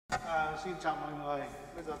Xin chào mọi người.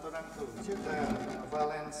 Bây giờ tôi đang thử chiếc đàn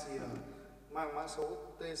Valencia mang mã số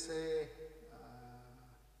TC14BUS.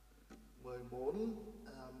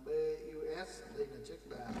 Đây là chiếc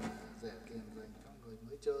đàn rẻ tiền dành cho người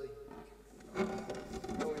mới chơi.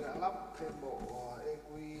 Tôi đã lắp thêm bộ EQ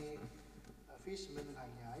Fishman hành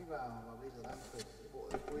nhái vào và bây giờ đang thử cái bộ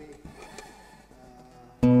EQ.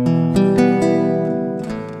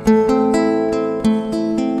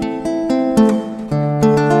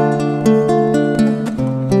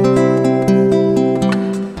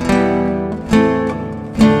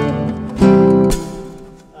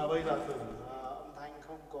 Bây giờ thử âm thanh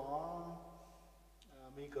không có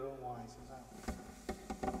micro ngoài xem sao.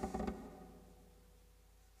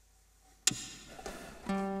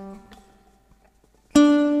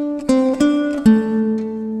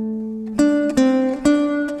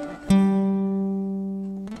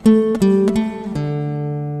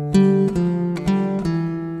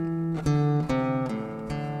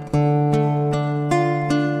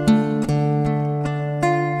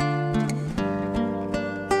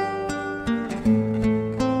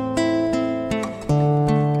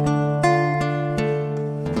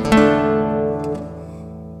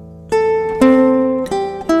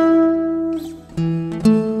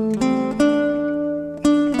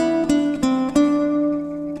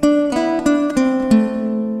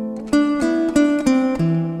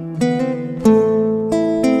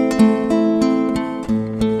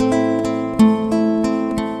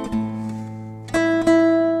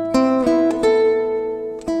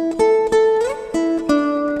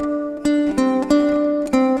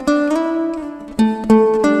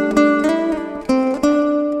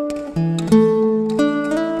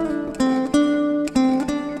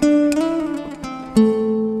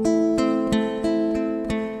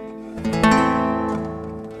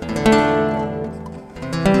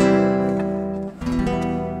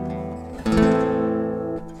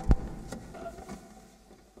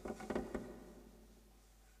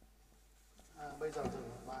 Bây giờ thử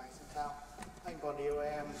một bài xem sao. Anh còn yêu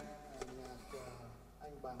em, nhạc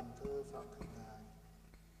anh bằng thơ Phạm Thành Hải.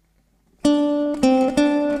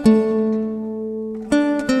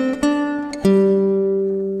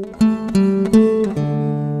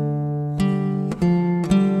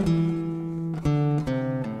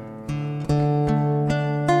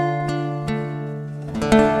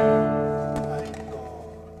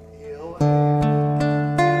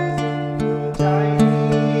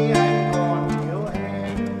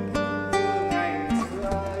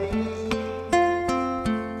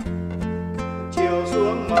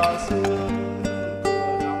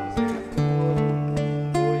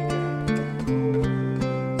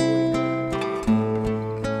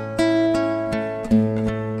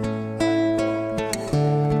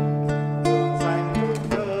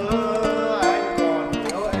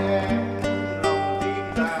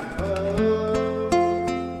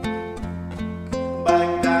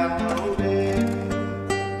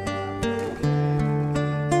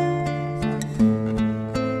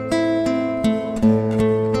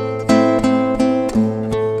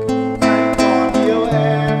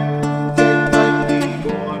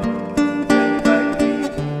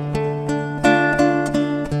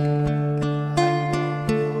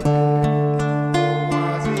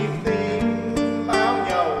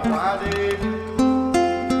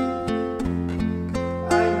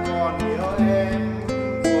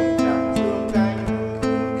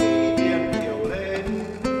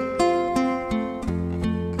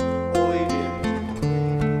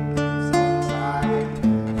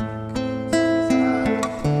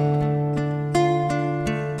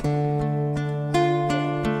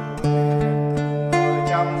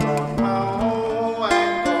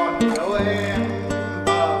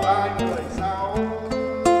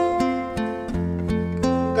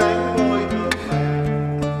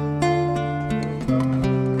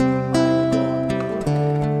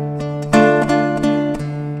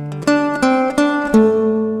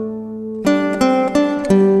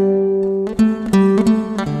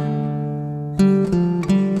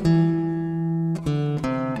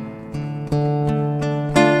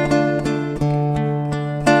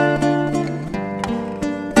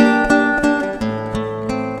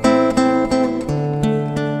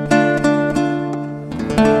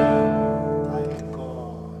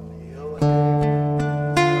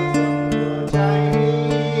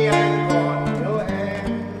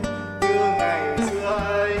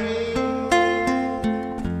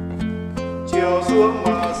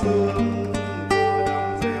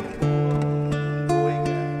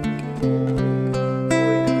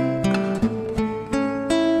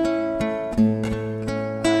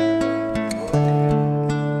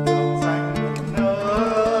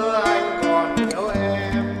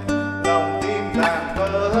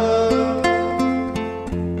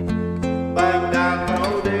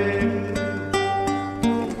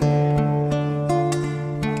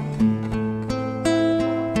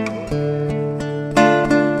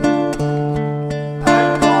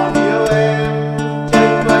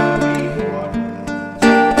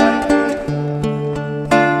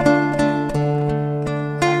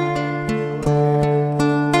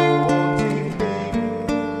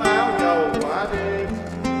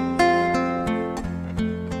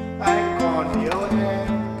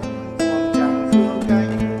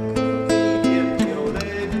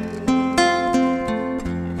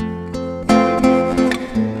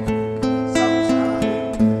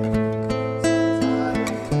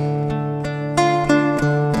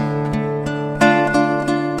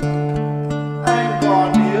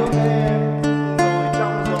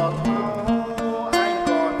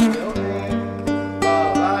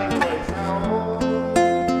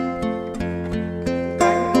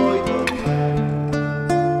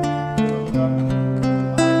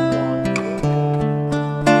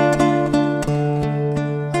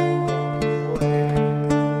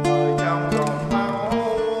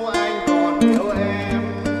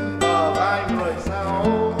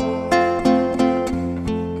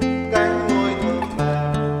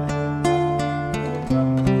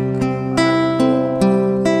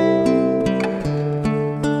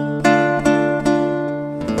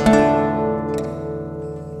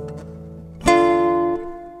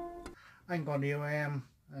 còn yêu em,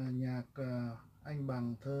 nhạc anh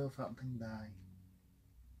bằng thơ Phạm Thanh Đài.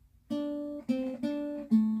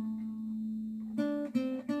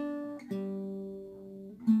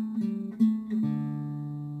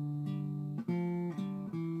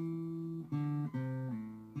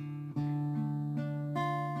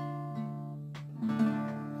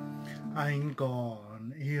 Anh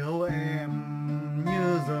còn yêu em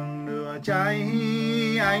như rừng lửa cháy,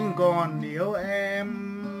 anh còn yêu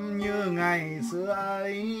em như ngày xưa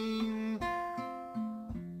ấy.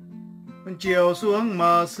 Chiều xuống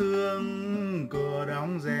mờ sương, cửa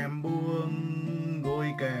đóng rèm buông,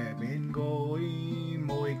 gối kề bên gối,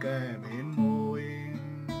 môi kề bên môi.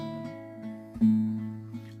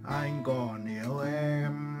 Anh còn yêu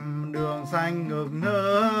em đường xanh ngực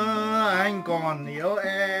nỡ, anh còn yêu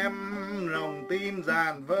em lòng tim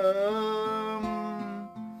dạn vỡ.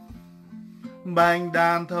 Bành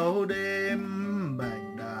đàn thâu đêm,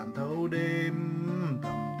 bành đàn thâu đêm,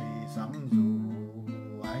 thầm thì sóng dù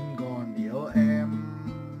anh còn yêu em.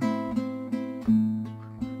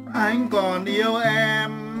 Anh còn yêu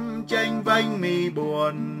em chênh vênh mi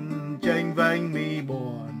buồn, chênh vênh mi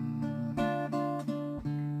buồn.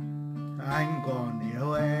 Anh còn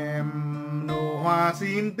yêu em nụ hoa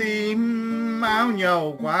sim tím, áo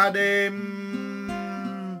nhầu qua đêm.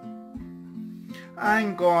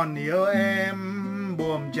 Anh còn yêu em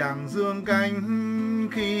buồm chẳng dương cánh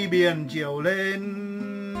khi biển chiều lên.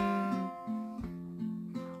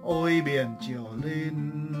 Ôi biển chiều lên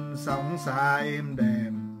sóng xa êm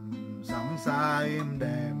đềm, sóng xa êm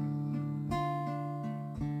đềm.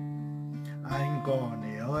 Anh còn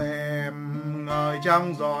yêu em ngời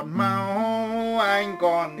trong giọt máu, anh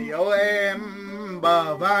còn yêu em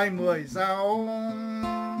bờ vai 16.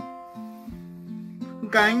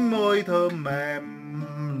 Cánh môi thơm mềm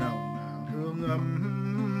nồng nàn hương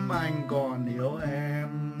ấm, anh còn yêu em.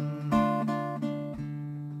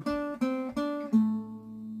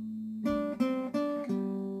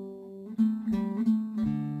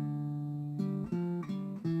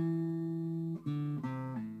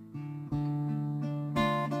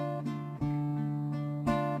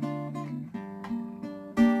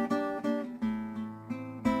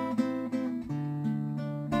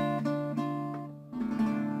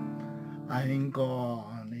 Anh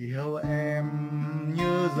còn yêu em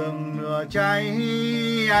như rừng lửa cháy,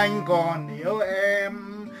 anh còn yêu em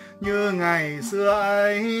như ngày xưa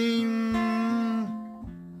ấy.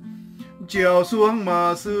 Chiều xuống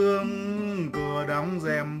mờ sương, cửa đóng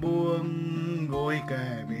rèm buông, gối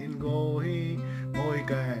kề bên gối, môi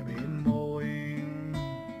kề bên môi.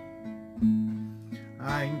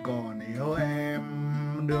 Anh còn yêu em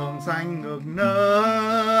đường xanh ngực nỡ,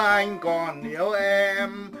 anh còn yêu em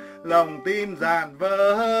lòng tim dạn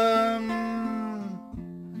vỡ.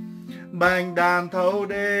 Bành đàn thâu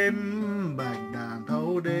đêm, bành đàn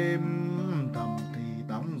thâu đêm, thầm thì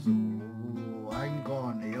tóng dù anh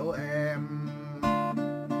còn yêu em.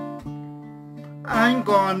 Anh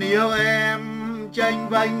còn yêu em chênh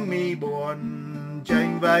vênh mi buồn,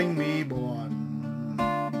 chênh vênh mi buồn.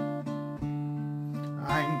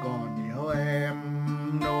 Anh còn yêu em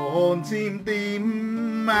nụ hôn sim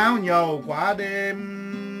tím, áo nhầu qua đêm.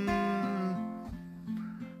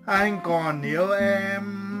 Anh còn yêu em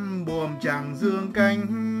buồm chẳng dương cánh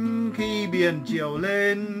khi biển chiều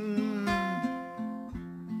lên.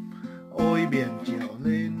 Ôi biển chiều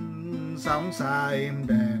lên sóng xa êm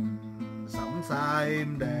đềm, sóng xa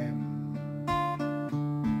êm đềm.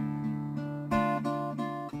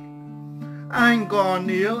 Anh còn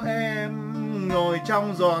yêu em ngồi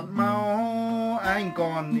trong giọt máu, anh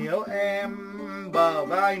còn yêu em bờ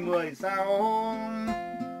vai 16.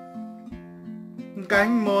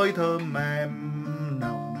 Cánh môi thơm mềm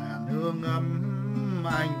nồng nàn hương ấm,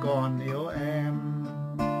 anh còn yêu em.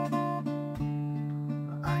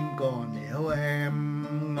 Anh còn yêu em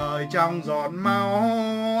ngời trong giọt máu,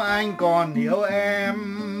 anh còn yêu em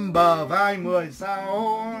bờ vai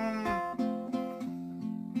 16.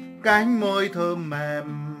 Cánh môi thơm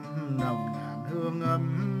mềm nồng nàn hương ấm,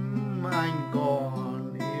 anh còn